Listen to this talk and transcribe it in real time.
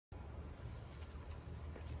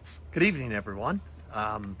Good evening, everyone.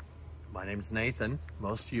 My name is Nathan.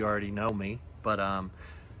 Most of you already know me, but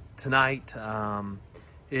tonight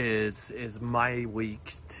is my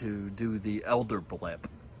week to do the Elder Blip.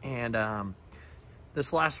 And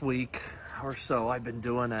this last week or so, I've been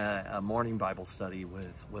doing a morning Bible study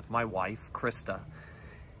with my wife, Krista,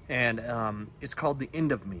 and it's called The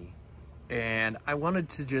End of Me. And I wanted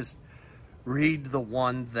to just read the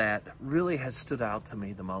one that really has stood out to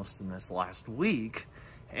me the most in this last week,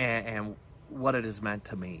 and what it has meant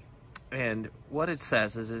to me. And what it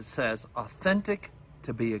says is, it says, authentic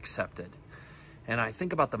to be accepted. And I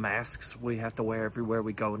think about the masks we have to wear everywhere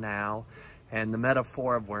we go now, and the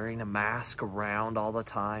metaphor of wearing a mask around all the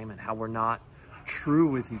time, and how we're not true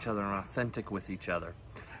with each other and authentic with each other.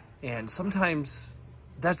 And sometimes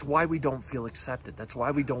that's why we don't feel accepted. That's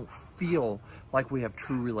why we don't feel like we have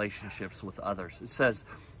true relationships with others. It says,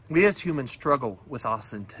 we as humans struggle with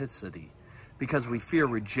authenticity because we fear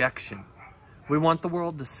rejection. We want the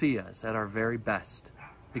world to see us at our very best,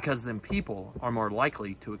 because then people are more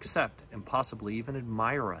likely to accept and possibly even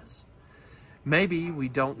admire us. Maybe we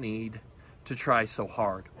don't need to try so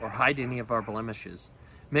hard or hide any of our blemishes.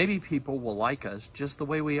 Maybe people will like us just the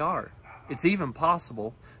way we are. It's even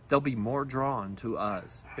possible they'll be more drawn to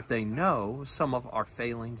us if they know some of our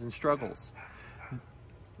failings and struggles.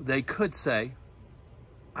 They could say,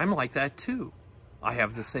 I'm like that too. I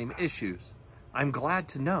have the same issues. I'm glad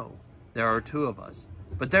to know there are two of us,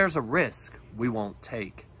 but there's a risk we won't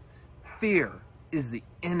take. Fear is the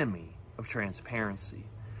enemy of transparency.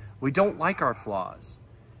 We don't like our flaws,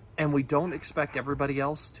 and we don't expect everybody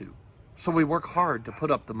else to. So we work hard to put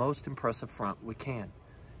up the most impressive front we can.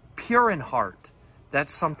 Pure in heart,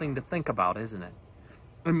 that's something to think about, isn't it?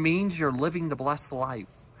 It means you're living the blessed life.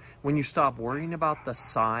 When you stop worrying about the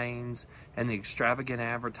signs and the extravagant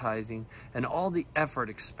advertising and all the effort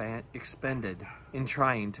expended in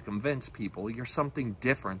trying to convince people you're something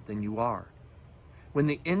different than you are. When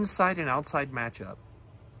the inside and outside match up,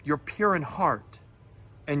 you're pure in heart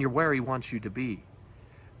and you're where he wants you to be.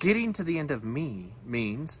 Getting to the end of me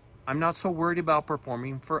means I'm not so worried about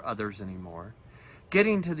performing for others anymore.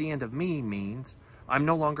 Getting to the end of me means I'm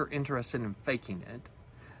no longer interested in faking it,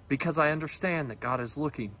 because I understand that God is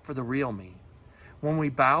looking for the real me. When we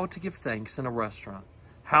bow to give thanks in a restaurant,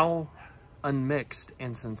 how unmixed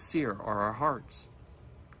and sincere are our hearts?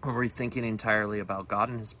 Are we thinking entirely about God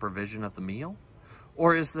and his provision of the meal?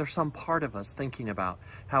 Or is there some part of us thinking about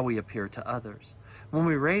how we appear to others? When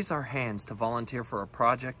we raise our hands to volunteer for a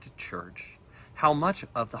project at church, how much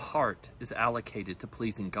of the heart is allocated to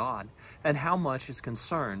pleasing God, and how much is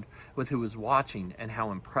concerned with who is watching and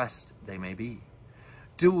how impressed they may be?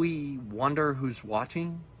 Do we wonder who's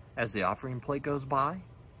watching as the offering plate goes by?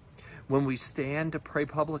 When we stand to pray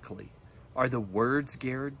publicly, are the words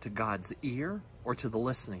geared to God's ear or to the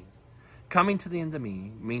listening? Coming to the end of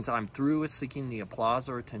me means I'm through with seeking the applause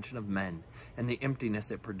or attention of men and the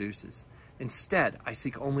emptiness it produces. Instead, I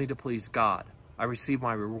seek only to please God. I receive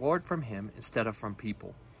my reward from him instead of from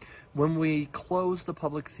people. When we close the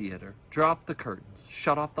public theater, drop the curtains,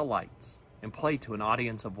 shut off the lights, and play to an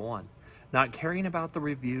audience of one, not caring about the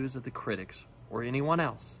reviews of the critics or anyone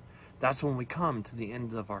else, that's when we come to the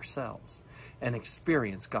end of ourselves and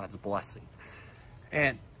experience God's blessing.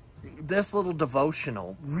 And this little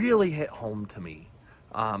devotional really hit home to me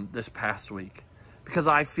this past week, because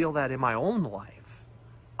I feel that in my own life,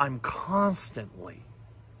 I'm constantly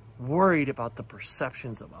worried about the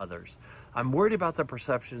perceptions of others. I'm worried about the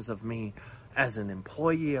perceptions of me as an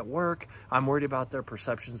employee at work. I'm worried about their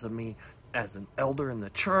perceptions of me as an elder in the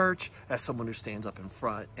church, as someone who stands up in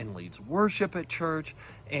front and leads worship at church.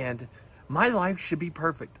 And my life should be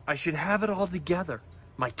perfect. I should have it all together.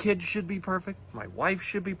 My kids should be perfect. My wife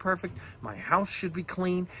should be perfect. My house should be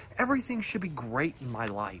clean. Everything should be great in my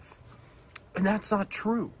life. And that's not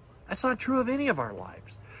true. That's not true of any of our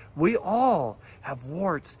lives. We all have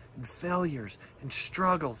warts and failures and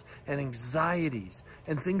struggles and anxieties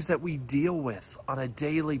and things that we deal with on a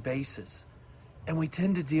daily basis. And we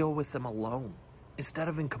tend to deal with them alone instead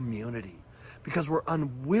of in community, because we're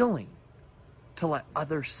unwilling to let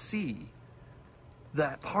others see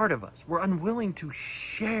that part of us. We're unwilling to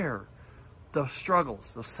share those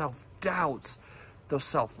struggles, those self-doubts, those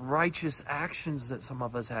self-righteous actions that some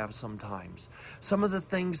of us have sometimes. Some of the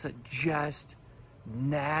things that just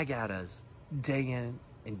nag at us day in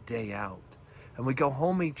and day out. And we go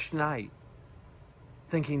home each night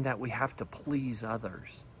thinking that we have to please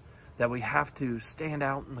others, that we have to stand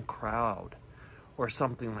out in the crowd or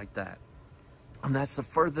something like that. And that's the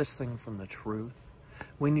furthest thing from the truth.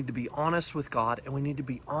 We need to be honest with God, and we need to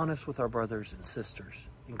be honest with our brothers and sisters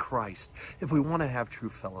in Christ if we want to have true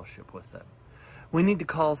fellowship with them. We need to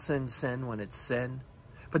call sin sin when it's sin,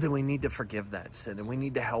 but then we need to forgive that sin, and we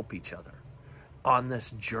need to help each other on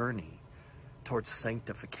this journey towards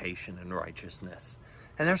sanctification and righteousness.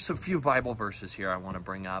 And there's a few Bible verses here I want to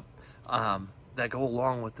bring up that go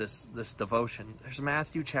along with this devotion. There's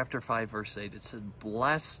Matthew chapter 5, verse 8. It says,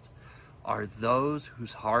 "Blessed are those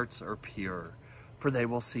whose hearts are pure, for they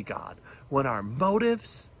will see God." When our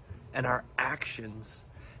motives and our actions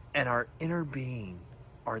and our inner being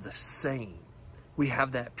are the same, we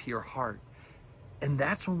have that pure heart. And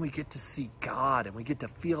that's when we get to see God and we get to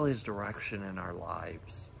feel his direction in our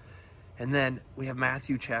lives. And then we have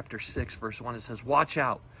Matthew chapter 6, verse 1. It says, "Watch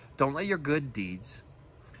out. Don't let your good deeds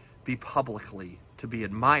be publicly to be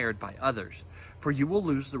admired by others, for you will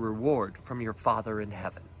lose the reward from your Father in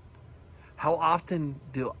heaven." How often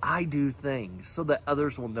do I do things so that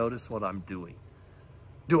others will notice what I'm doing?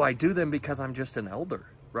 Do I do them because I'm just an elder,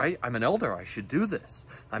 right? I'm an elder, I should do this.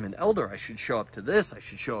 I'm an elder, I should show up to this, I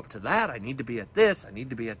should show up to that, I need to be at this, I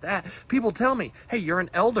need to be at that. People tell me, hey, you're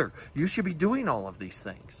an elder, you should be doing all of these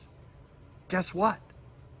things. Guess what?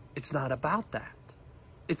 It's not about that.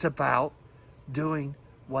 It's about doing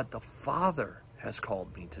what the Father has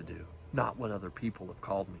called me to do, not what other people have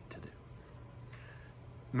called me to do.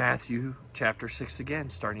 Matthew chapter 6 again,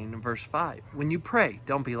 starting in verse 5. "When you pray,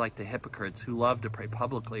 don't be like the hypocrites who love to pray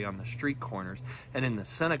publicly on the street corners and in the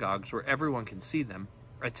synagogues where everyone can see them.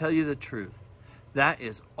 I tell you the truth, that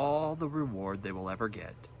is all the reward they will ever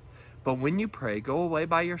get. But when you pray, go away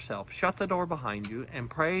by yourself, shut the door behind you, and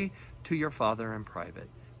pray to your Father in private.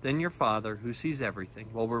 Then your Father, who sees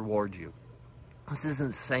everything, will reward you." This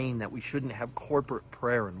isn't saying that we shouldn't have corporate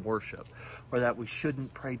prayer and worship, or that we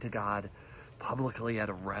shouldn't pray to God publicly at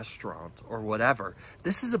a restaurant or whatever.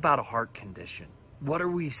 This is about a heart condition. What are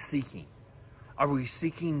we seeking? Are we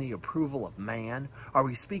seeking the approval of man? Are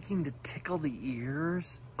we speaking to tickle the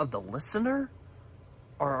ears of the listener?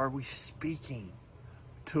 Or are we speaking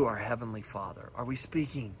to our Heavenly Father? Are we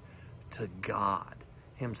speaking to God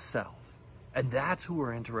himself? And that's who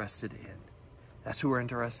we're interested in. That's who we're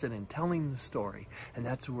interested in telling the story. And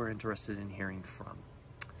that's who we're interested in hearing from.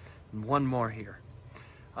 And one more here.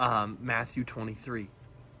 Matthew 23,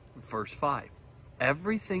 verse 5.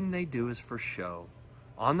 "Everything they do is for show.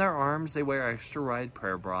 On their arms they wear extra wide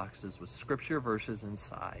prayer boxes with scripture verses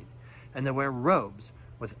inside. And they wear robes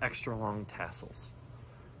with extra long tassels.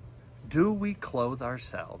 Do we clothe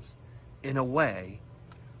ourselves in a way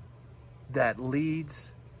that leads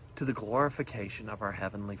to the glorification of our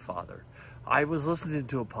Heavenly Father?" I was listening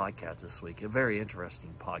to a podcast this week, a very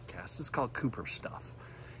interesting podcast. It's called Cooper Stuff.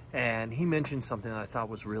 And he mentioned something that I thought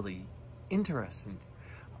was really interesting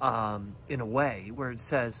in a way where it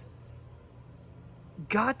says,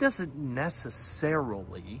 God doesn't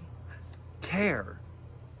necessarily care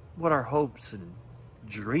what our hopes and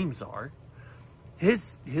dreams are.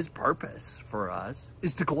 His purpose for us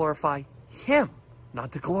is to glorify him,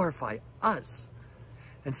 not to glorify us.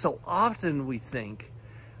 And so often we think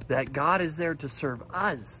that God is there to serve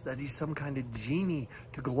us, that he's some kind of genie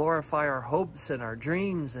to glorify our hopes and our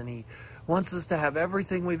dreams, and he wants us to have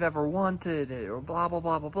everything we've ever wanted, or blah, blah,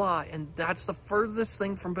 blah, blah, blah. And that's the furthest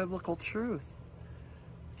thing from biblical truth.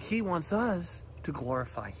 He wants us to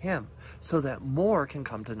glorify him so that more can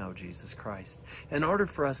come to know Jesus Christ. In order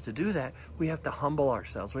for us to do that, we have to humble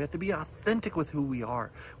ourselves. We have to be authentic with who we are.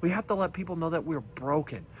 We have to let people know that we're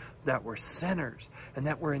broken, that we're sinners, and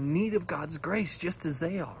that we're in need of God's grace just as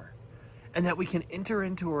they are. And that we can enter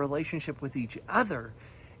into a relationship with each other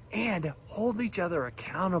and hold each other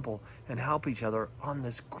accountable and help each other on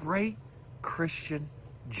this great Christian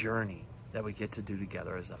journey that we get to do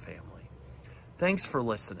together as a family. Thanks for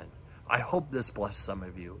listening. I hope this blessed some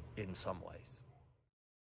of you in some way.